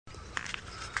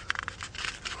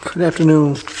Good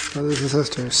afternoon, brothers and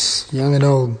sisters, young and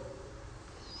old.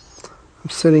 I'm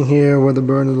sitting here with the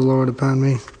burden of the Lord upon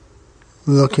me,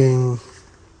 looking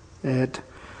at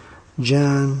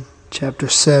John chapter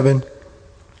 7.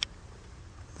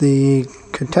 The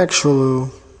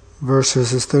contextual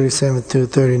verses is 37 through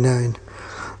 39.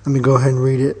 Let me go ahead and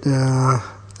read it, and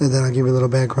then I'll give you a little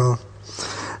background.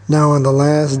 Now on the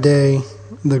last day,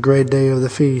 the great day of the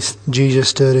feast, Jesus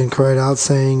stood and cried out,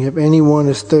 saying, "If anyone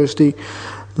is thirsty,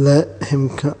 let him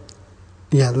come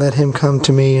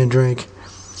to me and drink.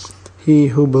 He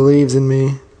who believes in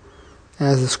me,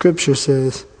 as the scripture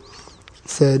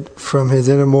said, from his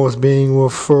innermost being will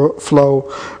flow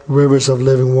rivers of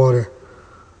living water."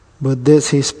 But this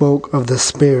he spoke of the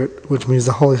Spirit, which means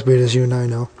the Holy Spirit, as you and I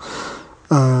know,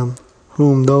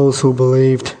 whom those who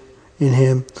believed in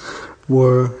him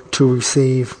were to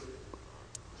receive.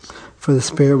 For the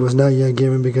Spirit was not yet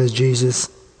given because Jesus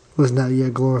was not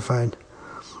yet glorified.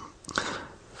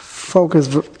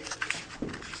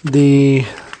 The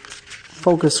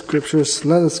focus scriptures.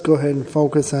 Let us go ahead and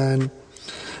focus on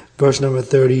verse number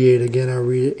 38. Again, I'll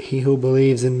read it. He who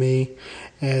believes in me,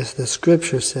 as the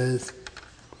scripture says,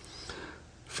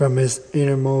 from his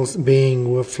innermost being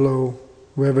will flow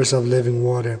rivers of living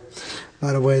water.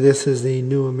 By the way, this is the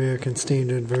New American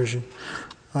Standard Version.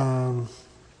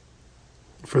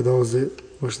 For those that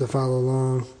wish to follow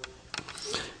along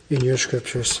in your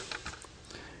scriptures.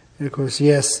 And of course,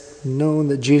 yes, knowing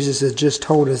that Jesus has just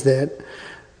told us that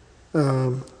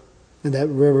that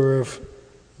river of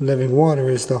living water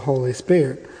is the Holy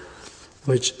Spirit,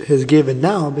 which is given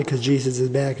now because Jesus is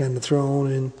back on the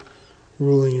throne and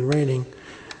ruling and reigning,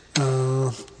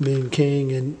 being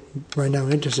king and right now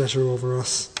intercessor over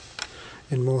us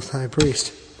and most high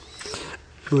priest.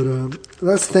 But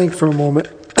let's think for a moment.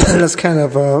 Let's kind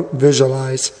of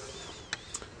visualize.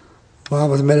 While I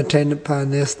was meditating upon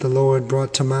this, the Lord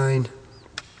brought to mind,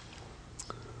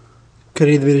 could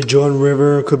either be the Jordan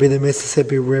River, it could be the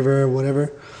Mississippi River,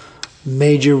 whatever.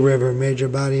 Major river, major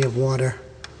body of water.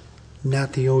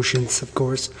 Not the oceans, of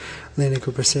course, Atlantic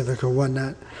or Pacific or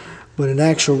whatnot. But an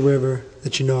actual river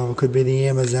that you know of. It could be the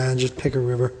Amazon, just pick a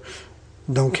river.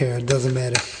 Don't care, it doesn't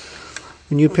matter.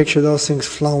 When you picture those things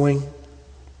flowing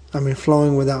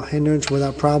without hindrance,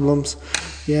 without problems,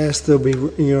 yes, there'll be,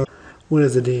 what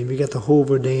is the dam? You got the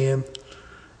Hoover Dam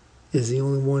is the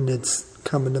only one that's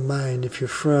coming to mind. If you're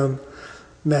from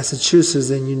Massachusetts,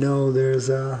 then you know there's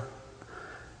I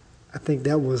think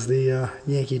that was the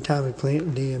Yankee Atomic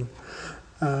Plant Dam,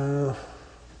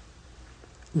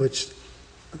 which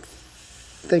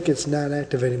I think it's not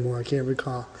active anymore. I can't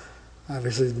recall.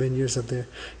 Obviously, it's been years up there.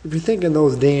 If you're thinking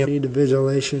those dams, the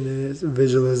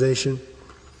visualization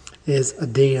is a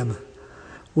dam.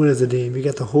 What is a dam? You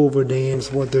got the Hoover dams.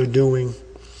 What they're doing,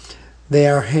 they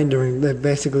are hindering.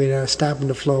 They're stopping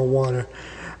the flow of water.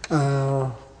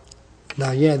 Now,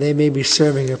 they may be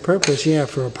serving a purpose,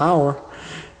 for power,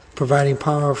 providing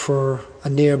power for a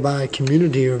nearby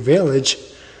community or village.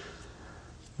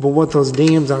 But what those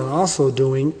dams are also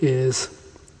doing is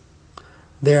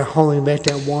they're holding back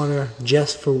that water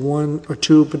just for one or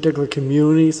two particular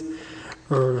communities,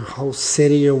 or a whole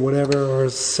city or whatever, or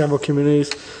several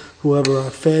communities, whoever are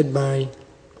fed by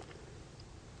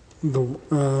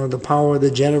the power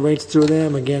that generates through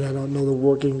them. Again, I don't know the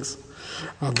workings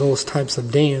of those types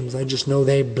of dams. I just know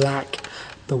they block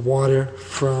the water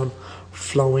from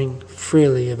flowing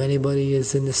freely. If anybody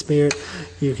is in the Spirit,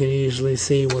 you can easily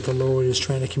see what the Lord is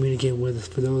trying to communicate with us.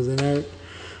 For those that aren't,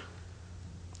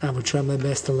 I will try my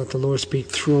best to let the Lord speak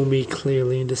through me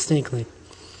clearly and distinctly.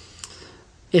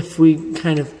 If we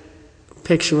kind of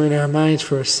picture in our minds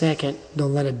for a second,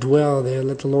 don't let it dwell there,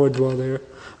 let the Lord dwell there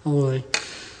only.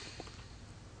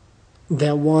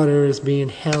 That water is being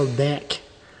held back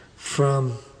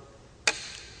from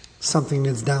something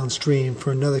that's downstream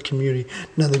for another community,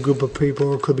 another group of people,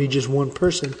 or it could be just one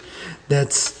person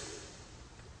that's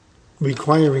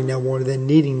requiring that water, then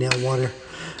needing that water.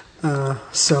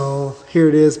 So here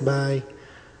it is, by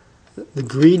the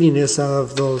greediness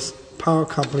of those power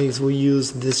companies, we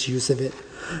use this use of it.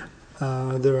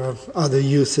 There are other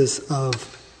uses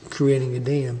of creating a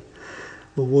dam,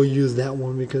 but we'll use that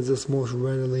one because it's most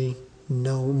readily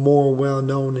known, more well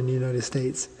known in the United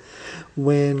States.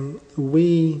 When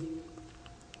we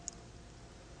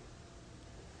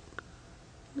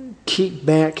keep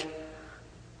back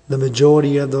the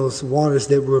majority of those waters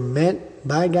that were meant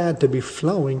by God to be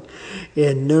flowing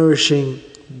and nourishing,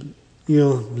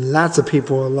 lots of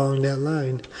people along that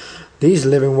line. These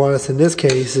living waters, in this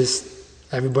case, is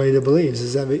everybody that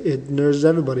believes. It nourishes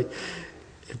everybody.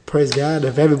 Praise God,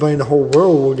 if everybody in the whole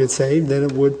world will get saved, then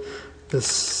it would,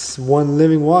 this one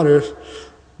living water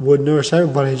would nourish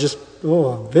everybody. Just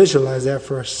visualize that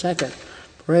for a second.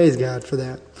 Praise God for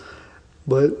that.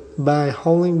 But by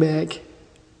holding back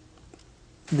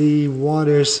the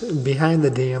waters behind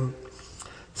the dam,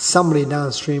 somebody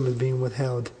downstream is being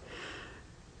withheld.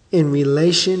 In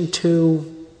relation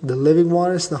to the living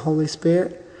waters, the Holy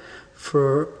Spirit,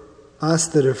 for us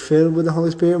that are filled with the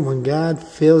Holy Spirit, when God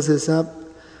fills us up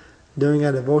during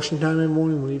our devotion time in the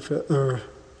morning, or in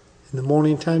the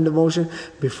morning time devotion,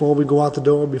 before we go out the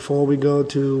door, before we go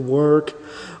to work,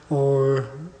 or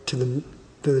to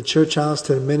the church house,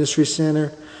 to the ministry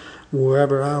center,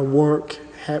 wherever our work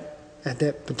at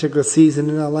that particular season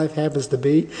in our life happens to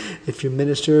be. If you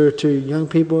minister to young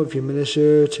people, if you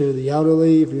minister to the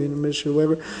elderly, if you minister to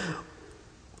whoever,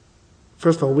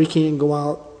 first of all, we can't go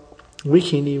out, we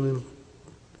can't even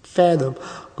fathom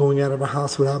going out of our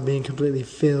house without being completely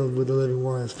filled with the living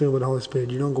waters, filled with the Holy Spirit.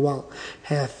 You don't go out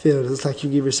half filled. It's like you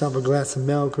give yourself a glass of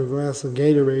milk or a glass of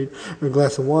Gatorade or a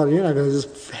glass of water. You're not going to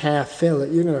just half fill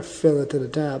it. You're going to fill it to the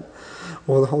top.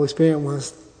 Well, the Holy Spirit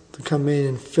wants to come in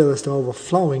and fill us to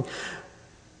overflowing.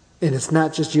 And it's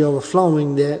not just the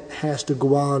overflowing that has to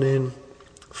go out and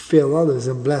fill others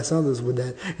and bless others with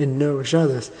that and nourish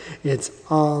others. It's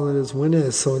all it is when it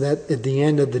is, so that at the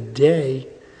end of the day,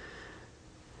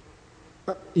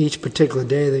 each particular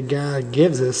day that God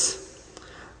gives us,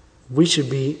 we should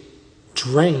be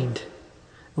drained,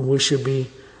 and we should be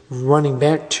running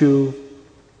back to,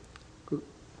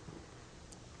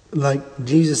 like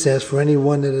Jesus says, for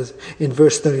anyone that is, in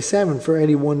verse 37, for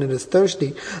anyone that is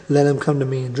thirsty, let him come to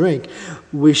me and drink.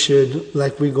 We should,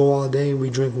 like we go all day and we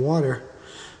drink water,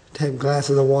 take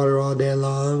glasses of water all day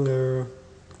long, or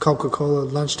Coca-Cola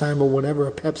at lunchtime, or whatever,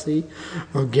 a Pepsi,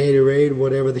 or Gatorade,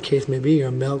 whatever the case may be,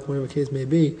 or milk, whatever the case may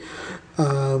be.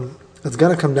 It's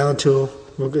going to come down to,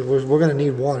 we're going to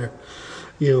need water.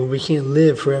 We can't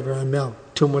live forever on milk.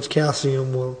 Too much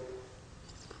calcium will,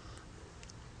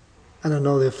 I don't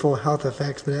know the full health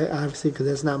effects, but obviously, because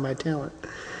that's not my talent.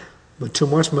 But too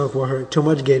much milk will hurt. Too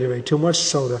much Gatorade, too much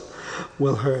soda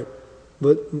will hurt.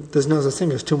 But there's no such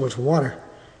thing as too much water,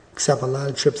 except a lot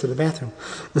of trips to the bathroom.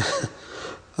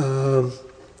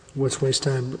 Which wastes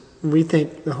time. We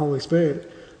think the Holy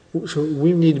Spirit, so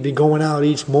we need to be going out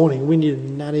each morning. We need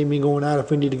to not even be going out. If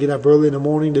we need to get up early in the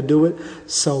morning to do it,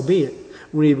 so be it.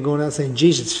 We need to be going out saying,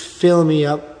 Jesus, fill me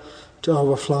up to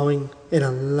overflowing and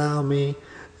allow me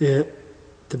to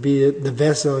be the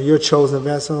vessel, your chosen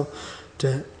vessel,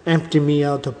 to empty me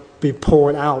out, to be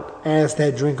poured out as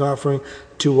that drink offering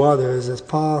to others. As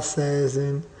Paul says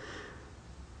in,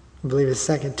 I believe it's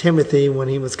 2 Timothy, when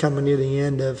he was coming near the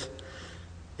end of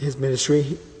his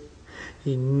ministry,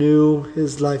 he knew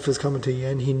his life was coming to the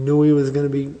end. He knew he was going to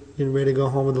be getting ready to go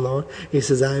home with the Lord. He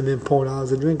says, I have been poured out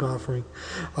as a drink offering.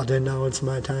 Then now it's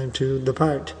my time to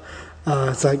depart.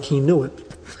 It's like he knew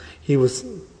it. He was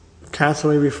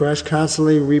constantly refreshed,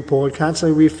 constantly repoured,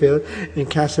 constantly refilled, and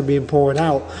constantly being poured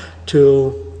out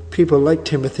to people like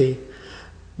Timothy,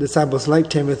 disciples like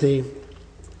Timothy,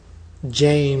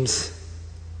 James,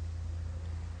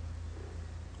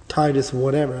 Titus,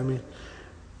 whatever.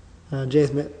 James,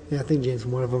 I think James is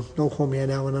one of them. Don't quote me on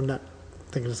that one. I'm not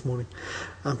thinking this morning.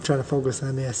 I'm trying to focus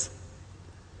on this.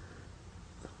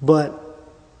 But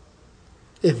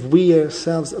if we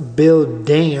ourselves build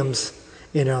dams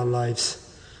in our lives,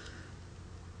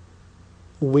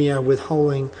 we are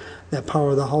withholding that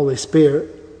power of the Holy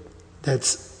Spirit.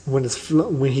 That's when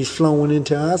He's flowing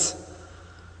into us.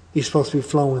 He's supposed to be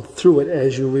flowing through it,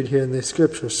 as you read here in the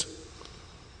scriptures.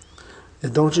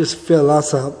 And don't just fill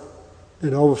us up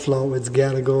and overflow. It's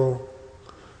got to go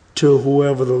to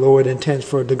whoever the Lord intends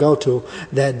for it to go to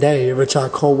that day. If it's our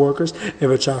co-workers, if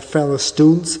it's our fellow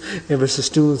students, if it's the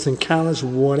students in college,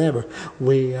 whatever.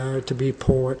 We are to be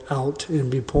poured out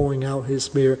and be pouring out His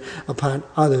Spirit upon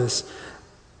others.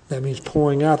 That means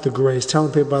pouring out the grace,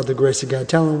 telling people about the grace of God,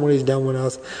 telling them what He's done with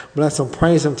us. Bless them,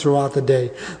 praise Him throughout the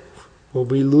day. Will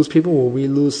we lose people? Will we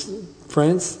lose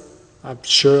friends? I'm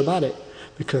sure about it.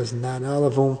 Because not all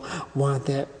of them want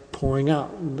that pouring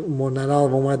out. Well, not all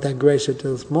of them want that grace at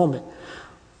this moment.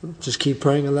 Just keep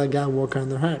praying and let God work on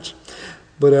their hearts.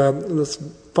 But let's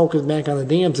focus back on the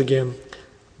dams again.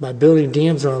 By building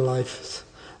dams in our lives,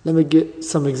 let me get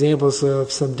some examples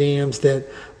of some dams that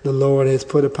the Lord has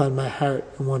put upon my heart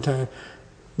at one time.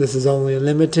 This is only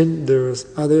limited. There's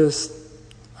other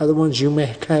ones. You may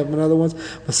have other ones.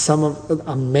 But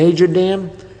a major dam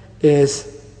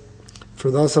is, for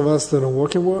those of us that are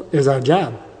working work, is our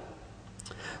job.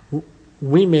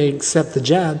 We may accept the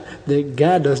job that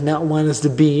God does not want us to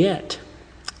be at.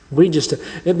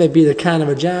 It may be the kind of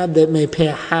a job that may pay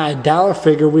a high dollar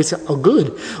figure. We say, oh,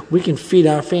 good, we can feed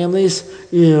our families.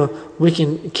 We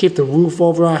can keep the roof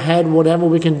over our head, whatever.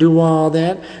 We can do all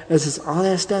that. All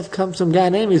that stuff comes from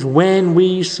God anyways when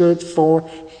we search for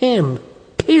Him.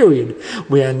 Period.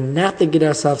 We are not to get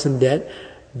ourselves in debt.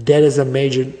 Debt is a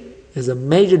major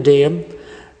dam.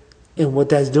 And what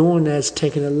that's doing, that's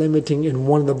taking a limiting, and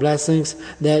one of the blessings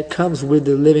that comes with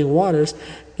the living waters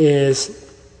is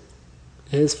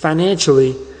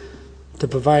financially to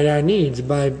provide our needs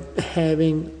by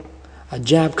having a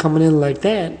job coming in like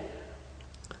that.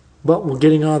 But we're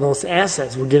getting all those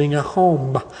assets. We're getting a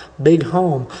home, big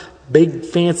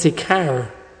fancy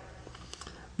car.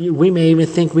 We may even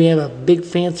think we have a big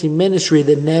fancy ministry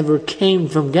that never came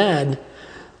from God.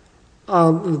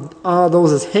 All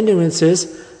those as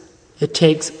hindrances. It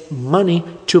takes money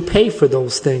to pay for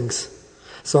those things.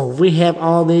 So if we have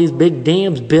all these big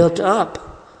dams built up,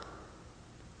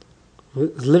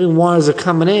 living waters are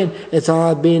coming in, it's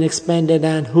all being expended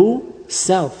on who?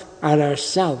 Self, on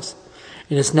ourselves.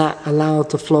 And it's not allowed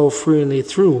to flow freely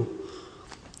through.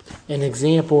 An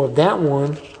example of that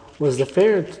one was the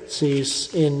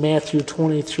Pharisees in Matthew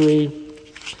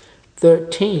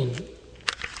 23:13.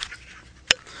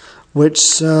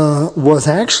 Which was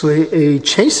actually a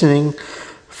chastening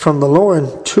from the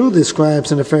Lord to the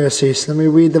scribes and the Pharisees. Let me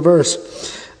read the verse.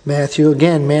 Matthew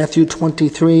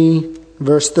 23,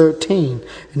 verse 13.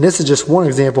 And this is just one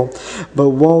example.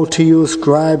 But woe to you,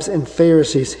 scribes and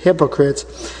Pharisees, hypocrites,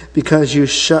 because you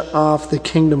shut off the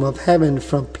kingdom of heaven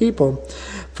from people,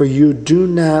 for you do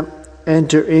not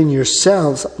enter in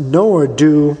yourselves, nor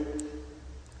do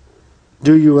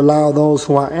you allow those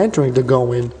who are entering to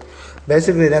go in.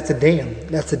 Basically, that's a dam.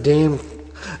 That's a dam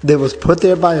that was put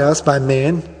there by us, by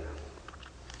man.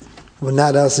 Well,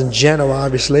 not us in general,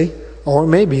 obviously. Or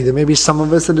maybe, there may be some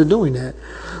of us that are doing that.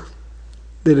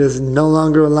 That is no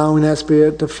longer allowing that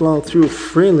Spirit to flow through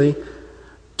freely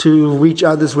to reach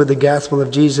others with the gospel of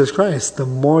Jesus Christ. The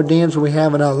more dams we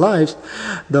have in our lives,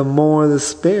 the more the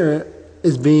Spirit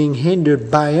is being hindered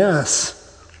by us.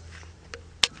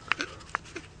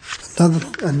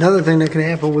 Another thing that can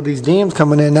happen with these dams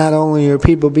coming in, not only are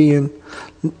people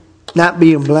not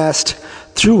being blessed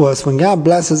through us, when God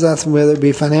blesses us, whether it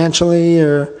be financially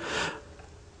or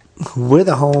with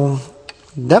a home,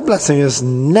 that blessing is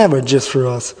never just for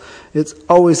us. It's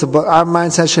always about, our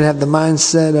mindset should have the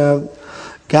mindset of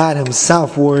God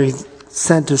Himself, where He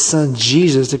sent His Son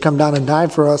Jesus to come down and die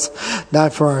for us, die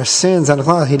for our sins on the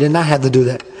cross. He did not have to do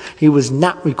that. He was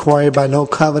not required by no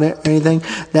covenant or anything.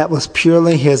 That was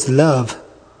purely His love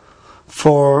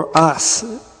for us.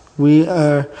 We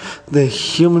are, the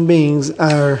human beings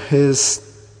are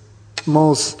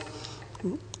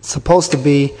supposed to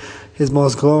be His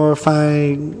most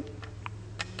glorifying,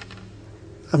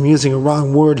 I'm using a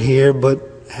wrong word here, but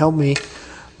help me,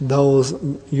 those,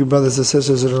 you brothers and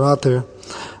sisters that are out there,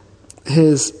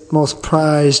 His most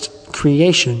prized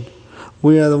creation.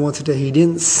 We are the ones that He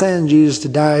didn't send Jesus to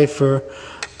die for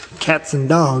cats and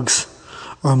dogs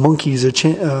or monkeys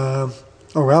or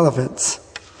elephants.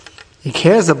 He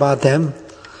cares about them,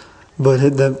 but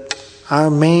our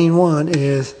main one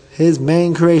is His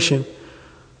main creation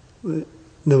that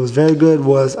was very good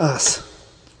was us.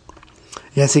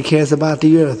 Yes, He cares about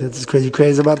the earth. It's because He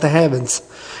cares about the heavens.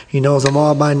 He knows them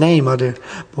all by name out there,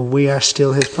 but we are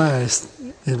still His prize.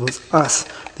 It was us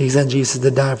that He sent Jesus to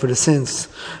die for the sins.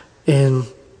 And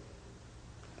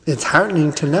it's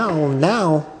heartening to know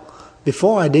now,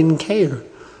 before I didn't care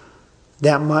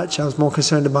that much. I was more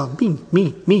concerned about me.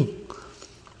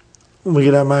 We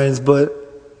get our minds, but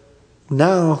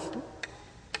now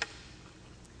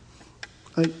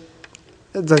I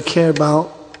care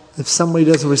about if somebody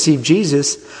doesn't receive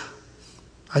Jesus,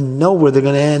 I know where they're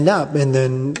going to end up. And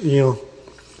then,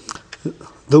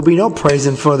 there'll be no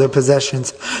praising for their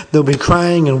possessions. They'll be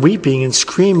crying and weeping and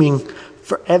screaming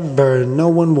forever. No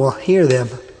one will hear them.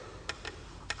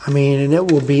 And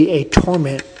it will be a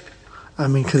torment.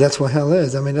 Because that's what hell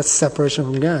is. That's separation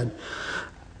from God.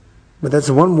 But that's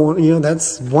one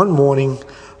warning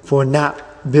for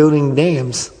not building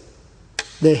dams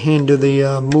that hinder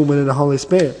the movement of the Holy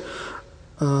Spirit.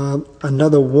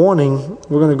 Another warning,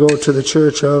 we're going to go to the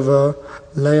church of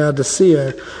Laodicea.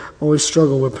 I always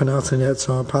struggle with pronouncing that,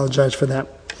 so I apologize for that.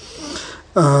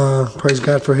 Praise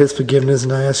God for His forgiveness,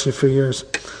 and I ask you for yours.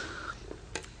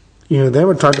 They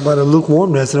were talking about a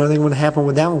lukewarmness, and everything would happen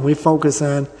with that when we focus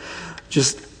on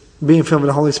just being filled with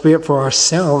the Holy Spirit for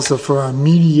ourselves, or for our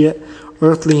immediate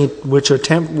earthly, which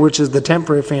is the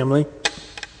temporary family,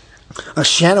 a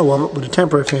shadow of it, but a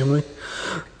temporary family.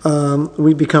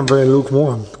 we become very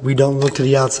lukewarm. We don't look to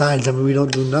the outside. I mean, we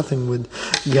don't do nothing with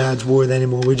God's word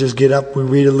anymore. We just get up, we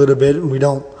read a little bit, and we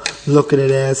don't look at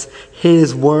it as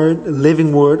His word,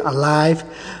 living word, alive,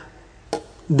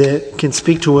 that can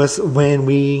speak to us when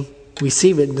we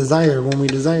receive it and desire it, when we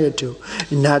desire it to,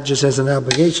 and not just as an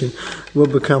obligation. We'll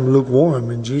become lukewarm.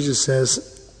 And Jesus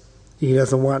says He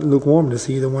doesn't want lukewarmness.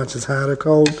 He either wants us hot or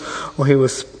cold, or He will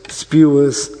spew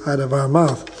us out of our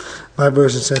mouth. My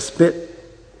version says spit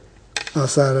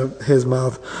outside of His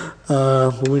mouth.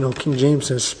 But we know King James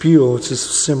says spew. It's just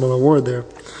a similar word there.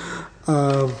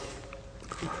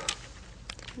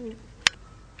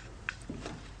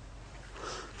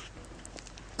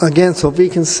 Again, so if we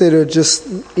consider just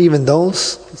even those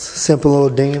simple little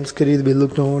dams could either be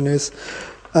looked on as,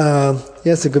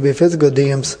 yes, it could be physical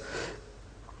dams.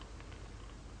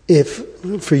 If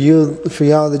for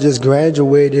y'all that just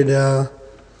graduated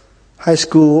high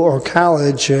school or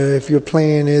college, if your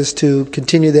plan is to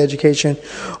continue the education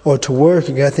or to work,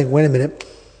 you got to think, wait a minute,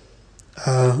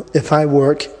 if I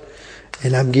work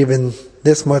and I'm given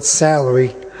this much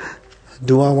salary,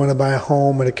 do I want to buy a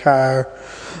home and a car,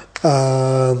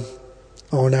 or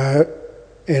an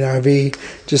RV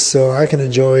just so I can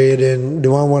enjoy it? And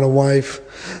do I want a wife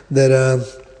that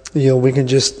we can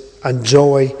just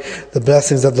enjoy the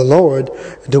blessings of the Lord?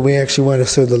 Do we actually want to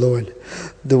serve the Lord?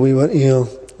 Do we want,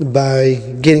 by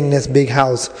getting this big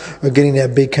house or getting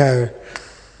that big car,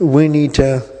 we need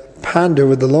to ponder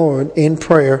with the Lord in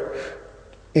prayer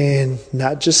and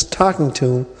not just talking to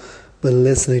Him, but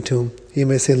listening to Him. You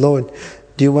may say, Lord,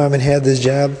 do you want me to have this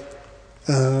job?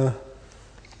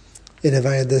 And if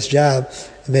I had this job,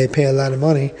 it may pay a lot of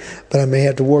money, but I may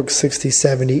have to work 60,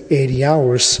 70, 80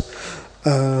 hours.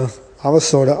 I was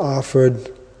sort of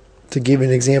offered, to give you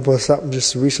an example of something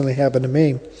just recently happened to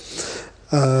me,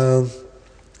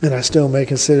 and I still may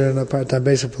consider it on a part-time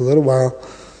basis for a little while,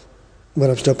 but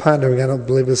I'm still pondering. I don't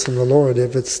believe it's from the Lord.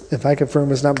 If I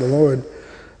confirm it's not the Lord,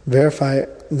 verify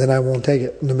it, then I won't take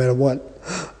it, no matter what.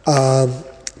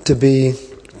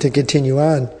 To continue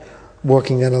on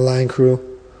working on a line crew.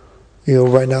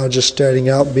 Right now, just starting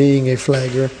out being a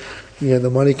flagger, the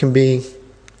money can be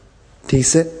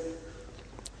decent.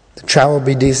 The travel will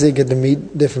be decent. Get to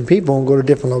meet different people and go to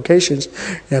different locations,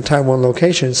 Time one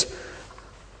locations.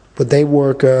 But they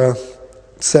work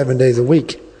 7 days a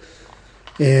week.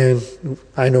 And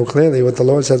I know clearly what the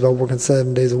Lord says about working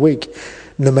 7 days a week.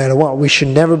 No matter what, we should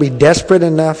never be desperate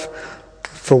enough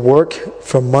for work,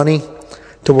 for money,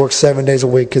 to work 7 days a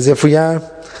week. Because if we are,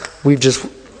 we've just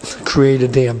created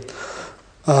a dam.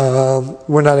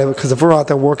 We're not able, because if we're out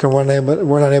there working,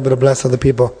 we're not able to bless other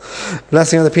people.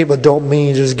 Blessing other people don't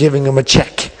mean just giving them a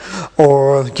check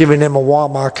or giving them a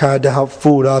Walmart card to help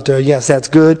food out there. Yes, that's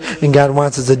good, and God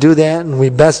wants us to do that, and we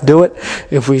best do it.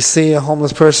 If we see a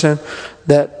homeless person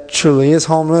that truly is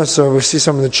homeless, or we see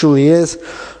someone that truly is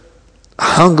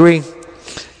hungry,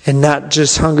 and not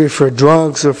just hungry for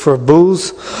drugs or for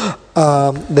booze,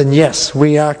 then yes,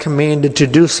 we are commanded to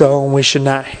do so, and we should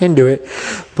not hinder it.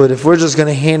 But if we're just going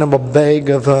to hand them a bag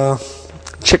of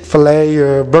Chick-fil-A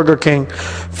or Burger King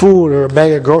food, or a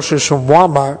bag of groceries from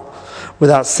Walmart,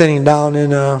 without sitting down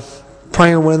and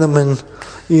praying with them and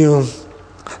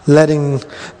letting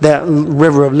that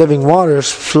river of living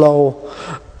waters flow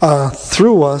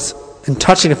through us and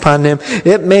touching upon them,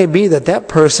 it may be that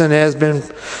person is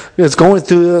going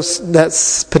through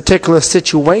that particular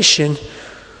situation,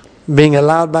 being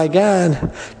allowed by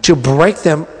God to break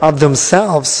them of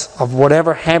themselves, of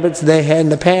whatever habits they had in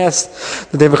the past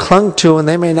that they were clung to, and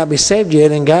they may not be saved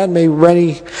yet, and God may be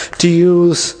ready to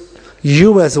use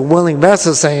you as a willing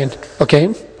vessel, saying,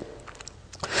 okay,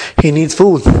 he needs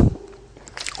food,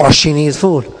 or she needs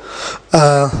food.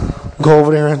 Go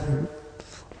over there and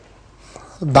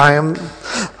buy him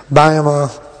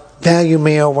a value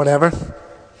meal or whatever,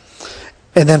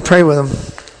 and then pray with him,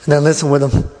 and then listen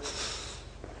with him.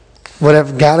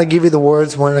 Whatever, God will give you the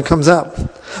words when it comes up.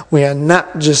 We are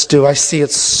not just I see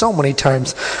it so many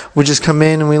times. We just come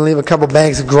in and we leave a couple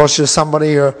bags of groceries to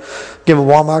somebody, or give a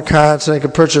Walmart card so they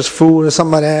can purchase food or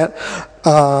something like that.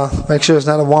 Make sure it's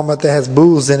not a Walmart that has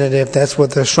booze in it, if that's what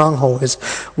their stronghold is.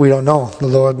 We don't know. The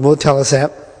Lord will tell us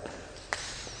that.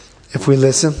 If we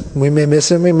listen, we may miss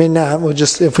it, we may not.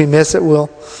 If we miss it, we'll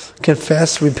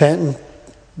confess, repent, and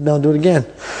don't do it again.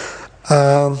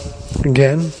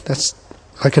 Again, that's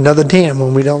like another dam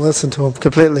when we don't listen to him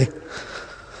completely.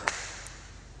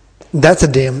 That's a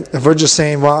dam. If we're just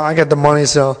saying, well, I got the money,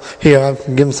 so here, I'll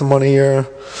give him some money, or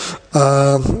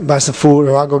buy some food,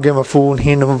 or I'll go give him food and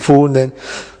hand him food, and then,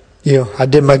 I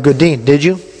did my good deed. Did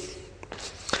you?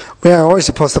 We are always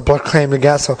supposed to proclaim the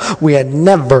gospel. We are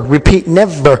never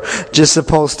just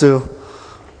supposed to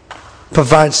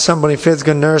provide somebody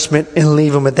physical nourishment and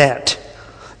leave them at that.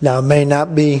 Now, it may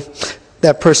not be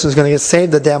that person's going to get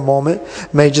saved at that moment.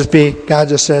 It may just be, God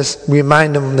just says,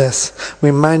 remind them of this.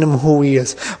 Remind them who He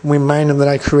is. Remind them that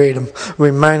I create them.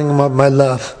 Reminding them of my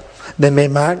love. They may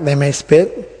mock, they may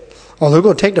spit. Oh, they're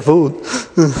going to take the food.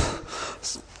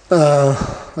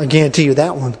 I guarantee you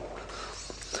that one.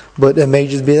 But it may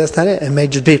just be, that's not it. It may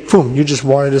just be, boom, you just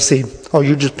watered the seed. Or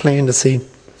you just planted the seed.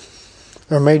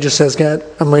 Or it may just says, God,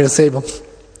 I'm ready to save them.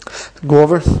 Go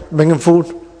over, bring them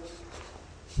food.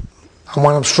 I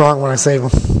want them strong when I save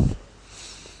them.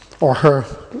 Or her.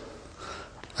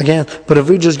 Again, but if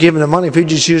we're just giving the money, if we're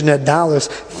just using that dollars,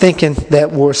 thinking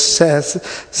that we're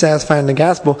satisfying the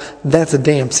gospel, that's a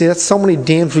dam. See, that's so many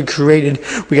dams we created.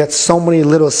 We got so many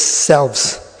little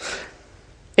selves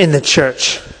in the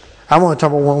church. I want to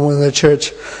talk about one in the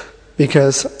church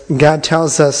because God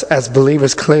tells us as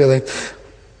believers clearly,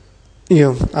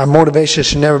 our motivation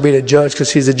should never be to judge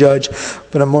because He's a judge,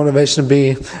 but our motivation to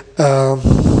be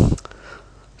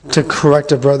to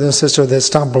correct a brother and sister that's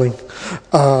stumbling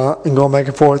and going back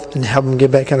and forth and help them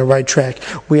get back on the right track.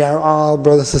 We are all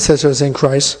brothers and sisters in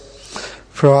Christ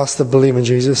for us to believe in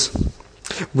Jesus.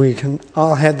 We can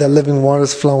all have that living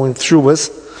waters flowing through us,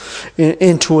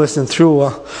 into us and through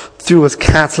us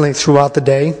constantly throughout the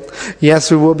day.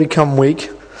 Yes, we will become weak.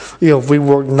 If we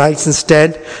work nights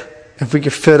instead, if we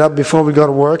get filled up before we go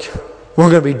to work,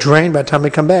 we're going to be drained by the time we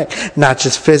come back. Not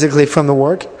just physically from the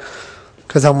work,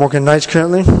 because I'm working nights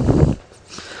currently,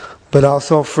 but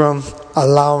also from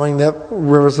allowing that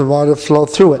rivers of water to flow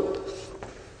through it.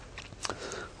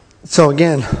 So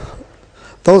again,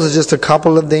 those are just a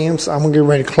couple of dams. I'm going to get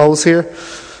ready to close here.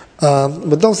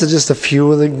 But those are just a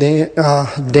few of the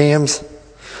dams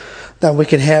that we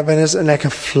can have in us and that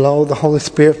can flow the Holy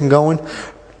Spirit from going.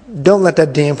 Don't let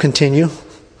that dam continue.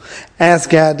 Ask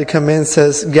God to come in and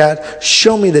says, God,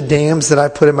 show me the dams that I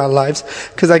put in my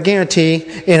life. Because I guarantee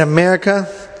in America,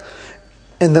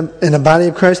 in the body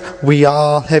of Christ, we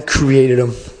all have created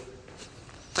them.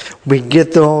 We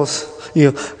get those.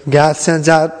 God sends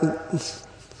out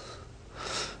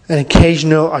an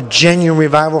occasional, a genuine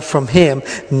revival from Him,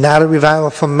 not a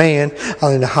revival from man.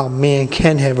 I don't know how man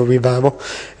can have a revival,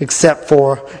 except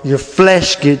for your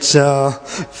flesh gets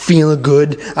feeling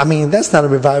good. I mean, that's not a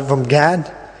revival from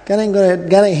God. God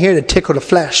ain't here to tickle the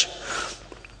flesh.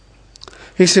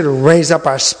 He's here to raise up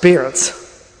our spirits,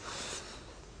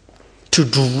 to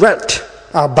direct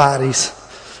our bodies,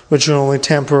 which are only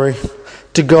temporary,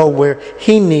 to go where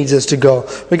He needs us to go.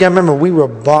 We got to remember, we were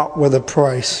bought with a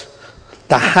price.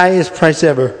 The highest price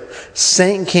ever.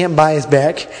 Satan can't buy us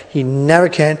back. He never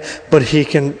can, but he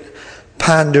can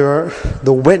ponder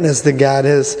the witness that God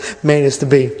has made us to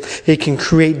be. He can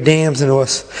create dams into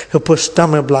us. He'll put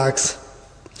stumbling blocks.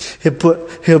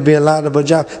 He'll be allowed to put a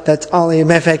job. That's all. As a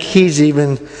matter of fact, He's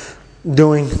even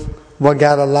doing what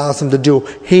God allows Him to do.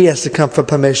 He has to come for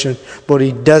permission, but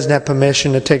He doesn't have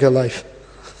permission to take a life.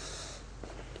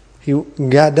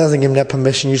 God doesn't give Him that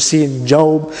permission. You see it in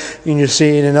Job, and you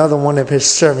see it in another one of His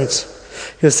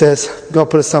servants. He says, go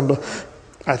put a stumbling.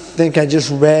 I think I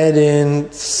just read in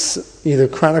either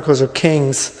Chronicles or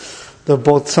Kings, they're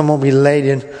both somewhat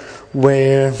related,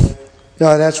 where,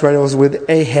 that's right, it was with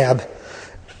Ahab.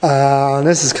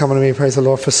 This is coming to me, praise the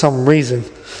Lord, for some reason.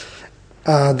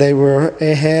 They were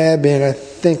Ahab, and I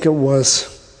think it was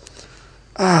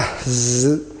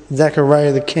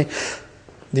Zechariah the king,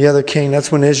 the other king.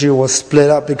 That's when Israel was split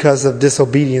up because of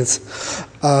disobedience.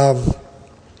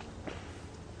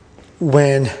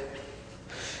 When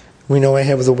we know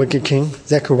Ahab was a wicked king,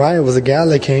 Zechariah was a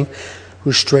godly king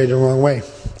who strayed the wrong way.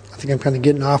 I think I'm kind of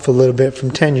getting off a little bit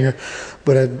from tenure,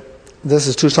 but this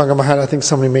is too strong on my heart. I think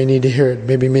somebody may need to hear it,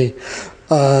 maybe me.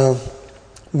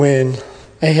 When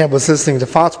Ahab was listening to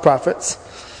false prophets,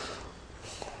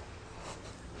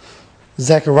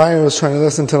 Zechariah was trying to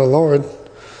listen to the Lord.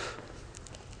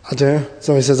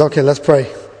 So he says, okay, let's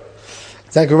pray.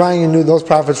 Zechariah knew those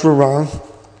prophets were wrong.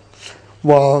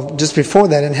 Well, just before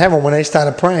that in heaven, when they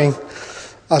started praying,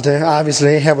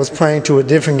 obviously Ahab was praying to a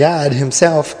different God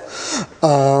himself.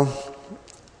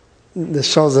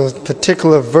 This shows a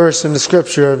particular verse in the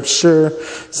scripture. I'm sure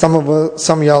some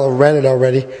of y'all have read it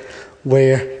already,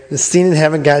 where the scene in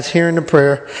heaven, God's hearing the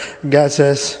prayer. God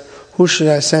says, who should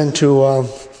I send to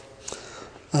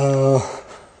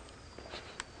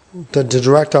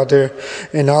direct out there?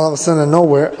 And all of a sudden, out of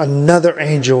nowhere, another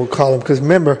angel will call him. Because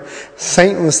remember,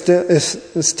 Satan was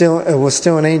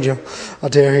still an angel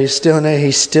out there. He's still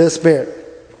a spirit.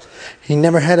 He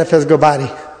never had a physical body.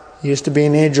 He used to be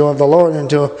an angel of the Lord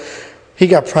until he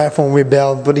got prideful and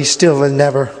rebelled, but he still was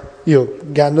never,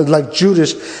 God, like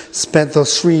Judas spent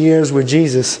those 3 years with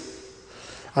Jesus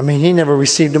I mean, he never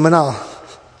received them at all.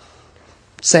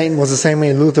 Satan was the same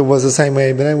way. Luther was the same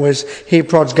way. But anyways, he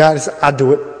approached God and said, I'll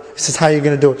do it. He says, how are you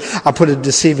going to do it? I'll put a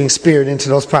deceiving spirit into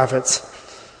those prophets.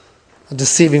 A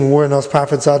deceiving word in those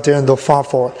prophets out there, and they'll fall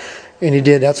for it. And he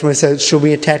did. That's when he said, should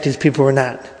we attack these people or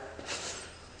not?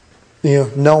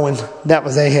 Knowing that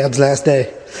was Ahab's last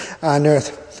day on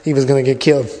earth. He was going to get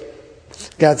killed.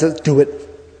 God said, do it.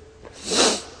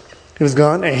 He was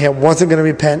gone. Ahab wasn't going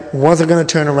to repent. Wasn't going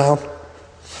to turn around.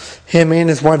 Him and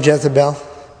his wife Jezebel.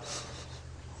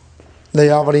 They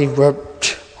already were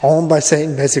owned by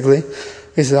Satan, basically.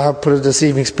 He said, I'll put a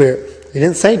deceiving spirit. He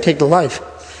didn't say take the life.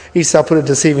 He said, I'll put a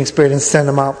deceiving spirit and send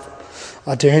them out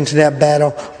there into that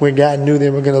battle where God knew they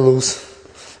were going to lose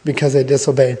because they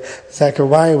disobeyed.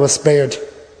 Zechariah was spared.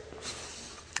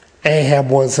 Ahab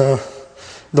was the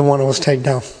one who was taken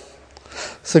down.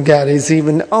 So God is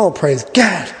even, praise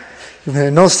God. Even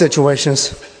in those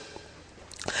situations,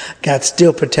 God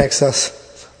still protects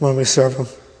us when we serve Him.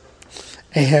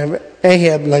 Ahab,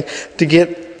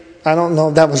 I don't know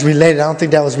if that was related. I don't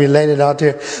think that was related out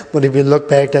there. But if you look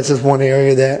back, that's just one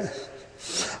area that,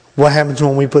 what happens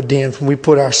when we put dams? When we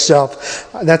put ourselves,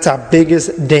 that's our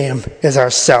biggest dam, is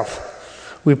ourselves.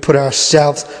 We put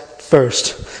ourselves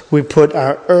first. We put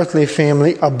our earthly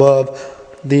family above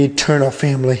the eternal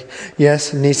family.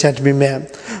 Yes, it needs to have to be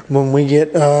met. When we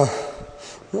get,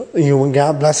 when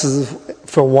God blesses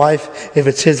for a wife, if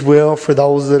it's His will, for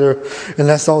those that are,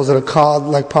 unless those that are called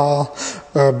like Paul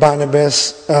or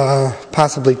Barnabas,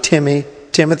 possibly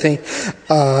Timothy,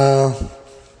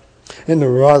 and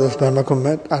there were others, but I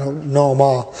don't know them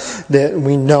all, that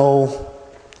we know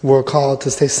we're called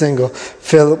to stay single.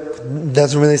 Philip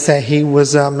doesn't really say he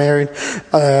was married,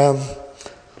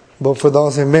 but for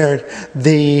those who are married,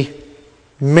 the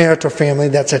marital family,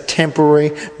 that's a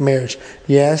temporary marriage.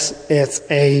 Yes, it's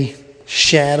a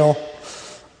shadow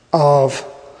of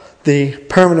the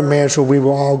permanent marriage where we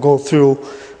will all go through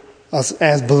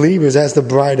as believers, as the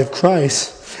bride of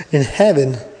Christ in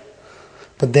heaven.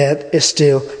 But that is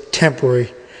still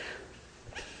temporary.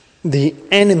 The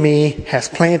enemy has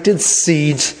planted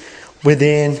seeds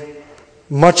within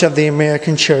much of the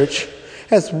American church,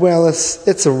 as well as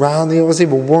it's around the overseas,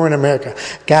 but we're in America.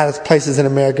 God has places in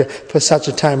America for such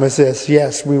a time as this.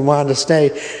 Yes, we want to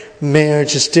stay.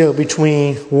 Marriage is still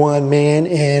between one man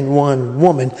and one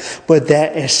woman, but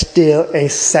that is still a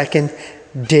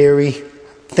secondary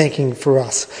thinking for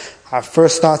us. Our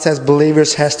first thoughts as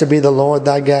believers has to be the Lord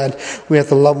thy God. We have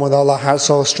to love Him with all our heart,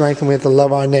 soul, strength, and we have to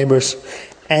love our neighbors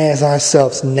as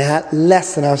ourselves, not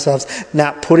less than ourselves,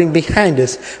 not putting behind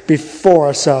us before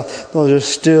ourselves. Those are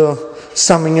still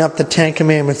summing up the Ten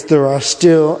Commandments. There are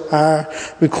still our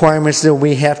requirements that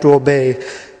we have to obey.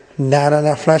 Not in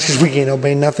our flesh, because we can't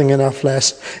obey nothing in our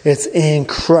flesh. It's in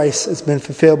Christ. It's been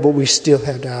fulfilled, but we still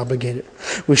have to obligate it.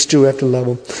 We still have to love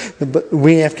Him. But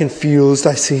we have confused.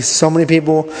 I see so many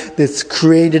people that's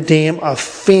created a dam of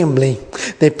family.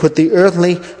 They put the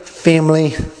earthly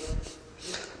family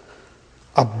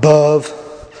above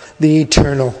the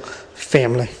eternal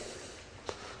family.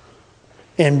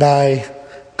 And by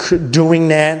doing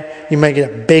that, you might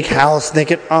get a big house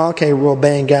thinking, okay, we're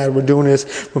obeying God, we're doing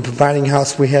this, we're providing a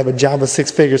house, we have a job of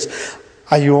 6 figures.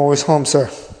 Are you always home, sir?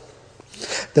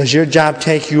 Does your job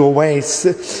take you away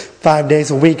 5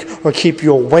 days a week or keep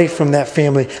you away from that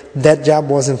family? That job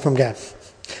wasn't from God.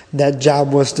 That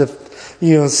job was to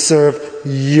serve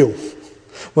you,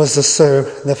 was to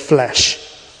serve the flesh.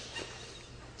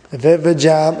 If every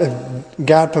job, if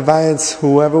God provides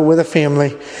whoever with a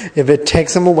family, if it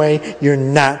takes them away, you're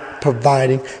not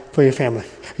providing for your family.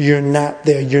 You're not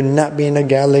there. You're not being a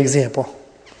godly example.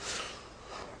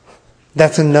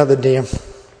 That's another dam.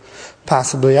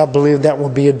 Possibly. I believe that will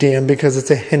be a dam because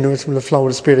it's a hindrance from the flow of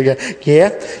the Spirit of God.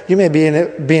 Yeah, you may be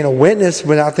being a witness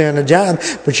when out there on the job,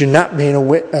 but you're not being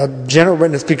a general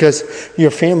witness because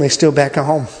your family is still back at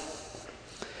home.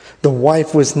 The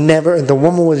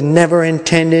woman was never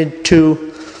intended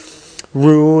to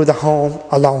rule the home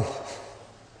alone.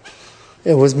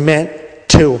 It was meant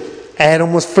to.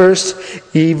 Adam was first,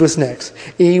 Eve was next.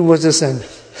 Eve was the son.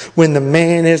 When the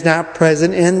man is not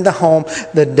present in the home,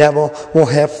 the devil will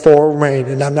have full reign.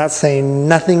 And I'm not saying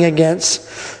nothing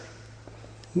against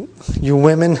you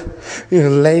women, you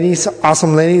ladies,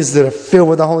 awesome ladies that are filled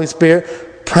with the Holy Spirit.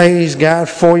 Praise God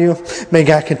for you. May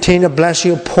God continue to bless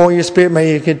you, pour your Spirit.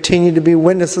 May you continue to be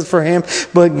witnesses for Him.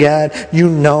 But God, you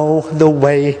know the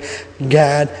way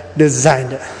God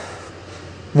designed it.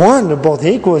 One, they're both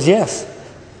equals, yes.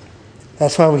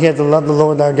 That's why we have to love the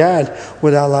Lord our God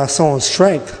with all our soul and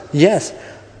strength. Yes.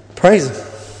 Praise Him.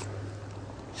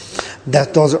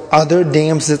 That those are other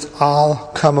dams that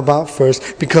all come about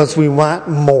first because we want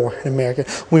more in America.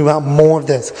 We want more of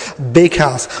this. Big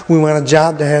house. We want a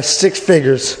job that has 6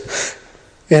 figures.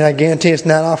 And I guarantee it's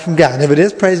not all from God. If it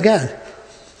is, praise God.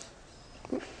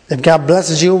 If God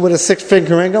blesses you with a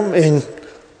 6-figure income and,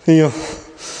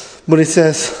 but he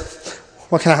says,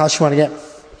 what kind of house you want to get?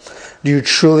 Do you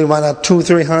truly want a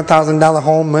 $200,000-$300,000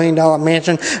 home, $1 million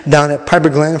mansion down at Piper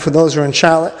Glen for those who are in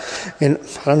Charlotte? And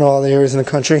I don't know all the areas in the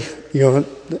country,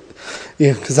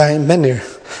 because I ain't been there.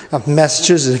 Up in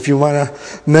Massachusetts, if you want a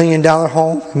 $1 million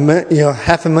home,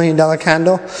 $500,000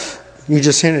 condo, you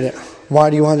just hinted it. Why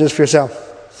do you want this for yourself?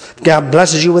 If God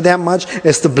blesses you with that much,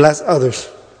 it's to bless others.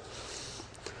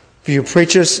 For you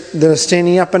preachers that are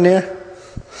standing up in there,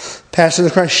 pastors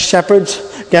of Christ,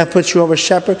 shepherds, God puts you over a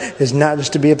shepherd. It's not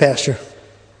just to be a pastor.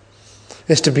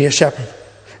 It's to be a shepherd.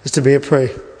 It's to be a prey.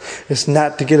 It's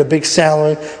not to get a big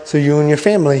salary so you and your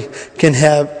family can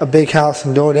have a big house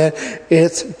and do that.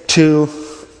 It's to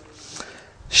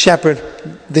shepherd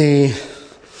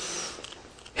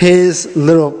his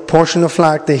little portion of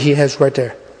flock that he has right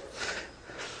there.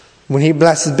 When he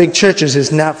blesses big churches,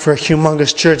 it's not for a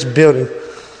humongous church building.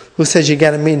 Who says you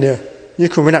got to meet there? You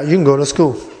can rent out. You can go to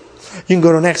school. You can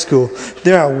go to the next school.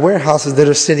 There are warehouses that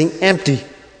are sitting empty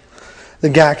that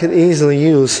God could easily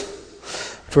use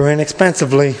for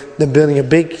inexpensively than building a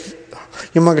big,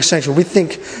 humongous sanctuary. We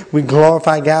think we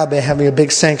glorify God by having a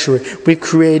big sanctuary. We've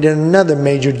created another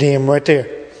major dam right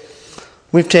there.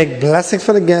 We've taken blessings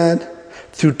for the God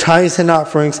through tithes and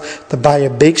offerings to buy a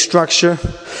big structure.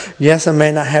 Yes, I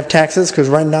may not have taxes because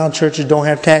right now churches don't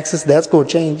have taxes. That's going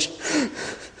to change.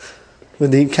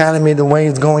 With the economy the way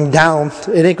it's going down,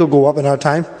 it ain't going to go up in our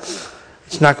time.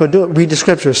 It's not going to do it. Read the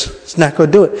scriptures. It's not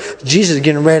going to do it. Jesus is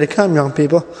getting ready to come, young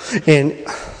people. And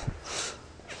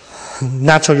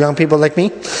not so young people like me.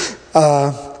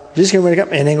 Jesus is getting ready to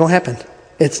come. And it ain't going to happen.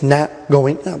 It's not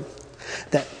going up.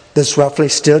 There's roughly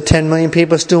still 10 million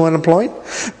people still unemployed.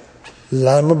 A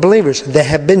lot of them are believers. They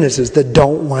have businesses that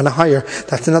don't want to hire.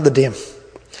 That's another dam.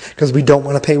 Because we don't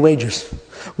want to pay wages.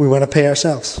 We want to pay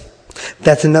ourselves.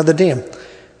 That's another dam.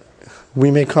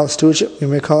 We may call it stewardship. We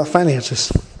may call it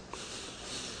finances.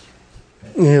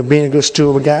 Being a good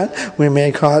steward with God, we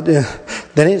may call it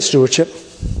that ain't stewardship.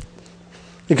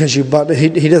 Because he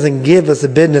doesn't give us the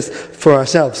business for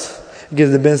ourselves. He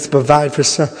gives the business to provide for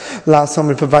allow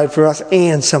someone to provide for us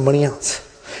and somebody else.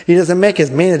 He doesn't make us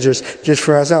managers just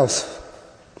for ourselves.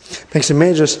 Makes the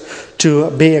managers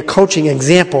to be a coaching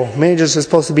example. Managers are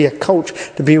supposed to be a coach,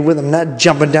 to be with them, not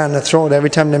jumping down the throat every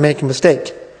time they make a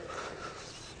mistake.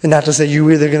 And not to say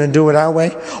you're either going to do it our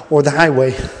way or the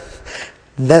highway.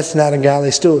 That's not a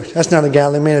godly steward. That's not a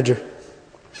godly manager.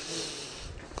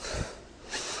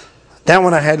 That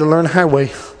one I had to learn the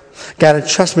highway. God to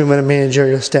trust me with a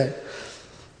managerial stat.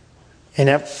 And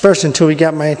at first, until he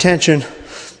got my attention,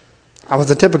 I was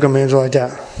a typical manager like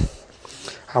that.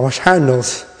 I was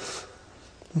hard-nosed.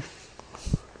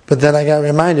 But then I got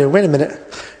reminded, wait a minute,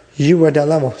 you were at that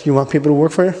level. You want people to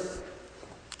work for you?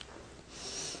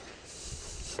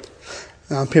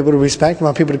 You want people to respect? You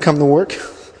want people to come to work?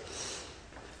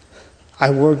 I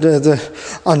worked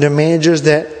under managers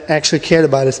that actually cared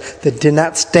about us, that did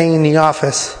not stay in the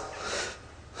office,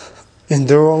 in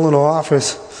their own little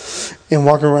office, and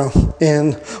walk around.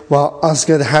 And while us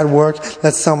get hard work,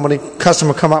 let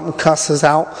customer come up and cuss us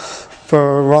out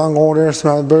for a wrong order, it's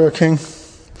not Burger King.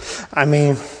 I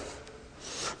mean,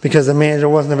 because the manager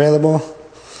wasn't available.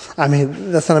 I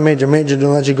mean, that's not a major. Manager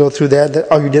don't let you go through that.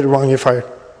 Oh, you did it wrong, you're fired.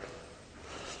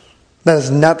 That is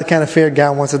not the kind of fear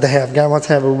God wants us to have. God wants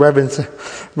to have a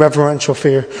reverential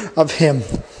fear of Him.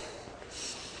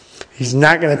 He's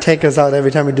not going to take us out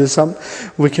every time we do something.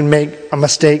 We can make a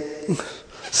mistake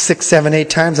 6, 7, 8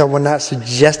 times. I would not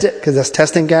suggest it because that's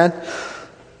testing God.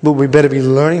 But we better be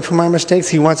learning from our mistakes.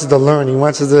 He wants us to learn. He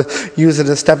wants us to use it as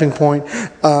a stepping point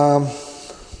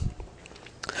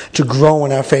to grow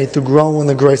in our faith, to grow in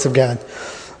the grace of God.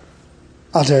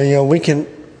 I'll tell you, we can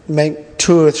make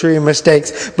 2 or 3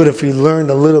 mistakes, but if we learn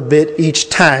a little bit each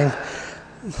time,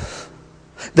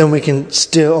 then we can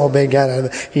still obey God out of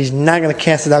it. He's not going to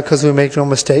cast it out because we make no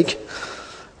mistake.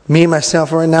 Me and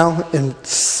myself right now, in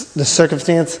the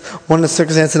circumstance, one of the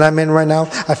circumstances that I'm in right now,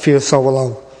 I feel so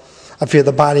alone. I feel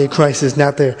the body of Christ is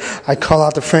not there. I call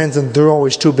out to friends and they're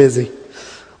always too busy.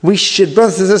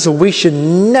 Brothers and sisters, we should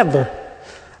never,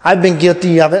 I've been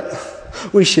guilty of it,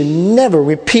 we should never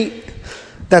repeat.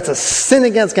 That's a sin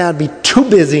against God, be too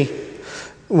busy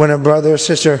when a brother or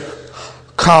sister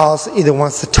calls, either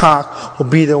wants to talk or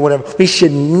be there, whatever. We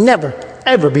should never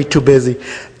ever be too busy.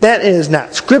 That is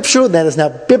not scriptural, that is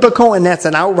not biblical, and that's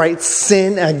an outright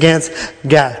sin against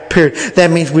God, period.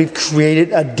 That means we've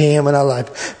created a dam in our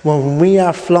life. When we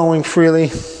are flowing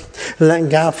freely, letting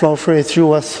God flow freely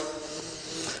through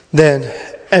us, then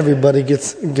everybody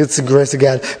gets the grace of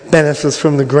God, benefits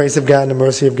from the grace of God and the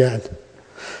mercy of God.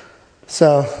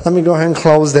 So let me go ahead and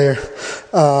close there.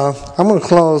 I'm going to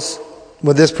close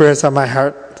with this prayer on my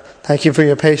heart. Thank you for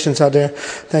your patience out there.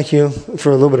 Thank you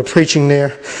for a little bit of preaching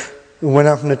there. We went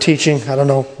out from the teaching. I don't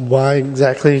know why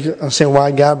exactly. I'm saying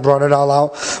why God brought it all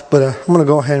out. But I'm going to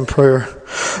go ahead and pray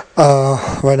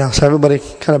right now. So everybody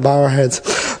kind of bow our heads.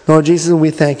 Lord Jesus, we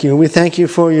thank you. We thank you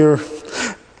for your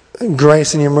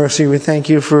grace and your mercy. We thank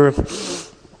you for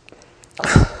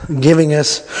giving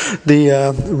us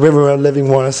the river of living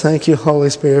waters. Thank you, Holy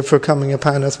Spirit, for coming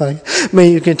upon us.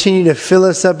 May you continue to fill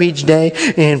us up each day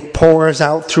and pour us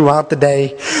out throughout the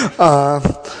day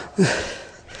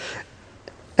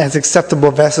as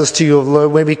acceptable vessels to you,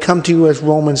 Lord. May we come to you as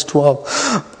Romans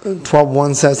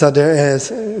 12:1 says out there,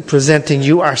 as presenting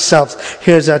you ourselves.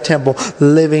 Here's our temple,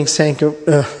 living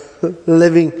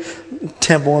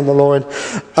temple in the Lord.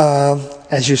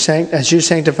 As you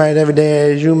sanctify it every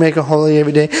day, as you make it holy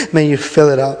every day, may you fill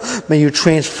it up. May you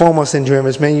transform us into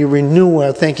image. May you renew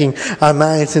our thinking, our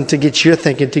minds, and to get your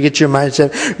thinking, to get your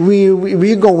mindset.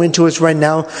 We go into it right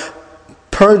now.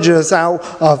 Purge us out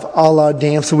of all our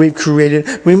dams that we've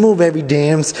created. Remove every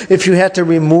dams. If you had to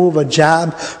remove a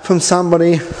job from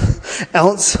somebody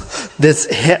else that's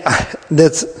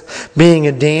being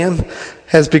a dam,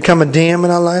 has become a dam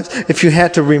in our lives. If you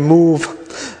had to remove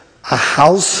a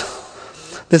house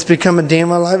that's become a dam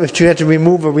in our life. If you had to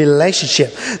remove a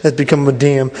relationship that's become a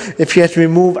dam. If you had to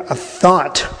remove a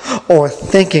thought or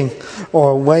thinking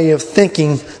or a way of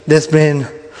thinking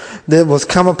that was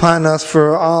come upon us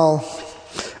from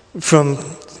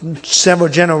several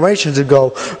generations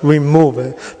ago, remove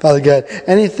it. Father God,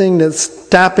 anything that's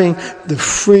stopping the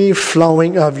free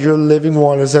flowing of your living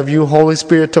waters, of you, Holy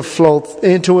Spirit, to flow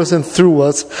into us and through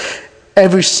us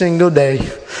every single day,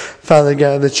 Father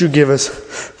God, that you give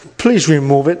us, please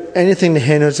remove it. Anything that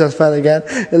hinders us, Father God,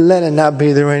 let it not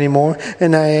be there anymore.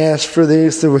 And I ask for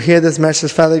these to hear this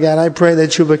message, Father God. I pray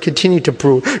that you will continue to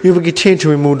prove, you will continue to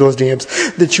remove those dams.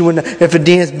 That you will, if a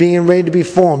dam is being ready to be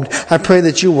formed, I pray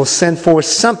that you will send forth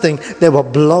something that will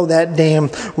blow that dam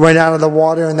right out of the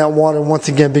water, and that water once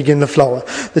again begin to flow.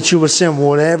 That you will send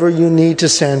whatever you need to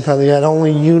send, Father God.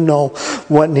 Only you know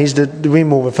what needs to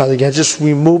remove it, Father God. Just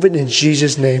remove it in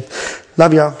Jesus' name.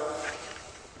 Love y'all.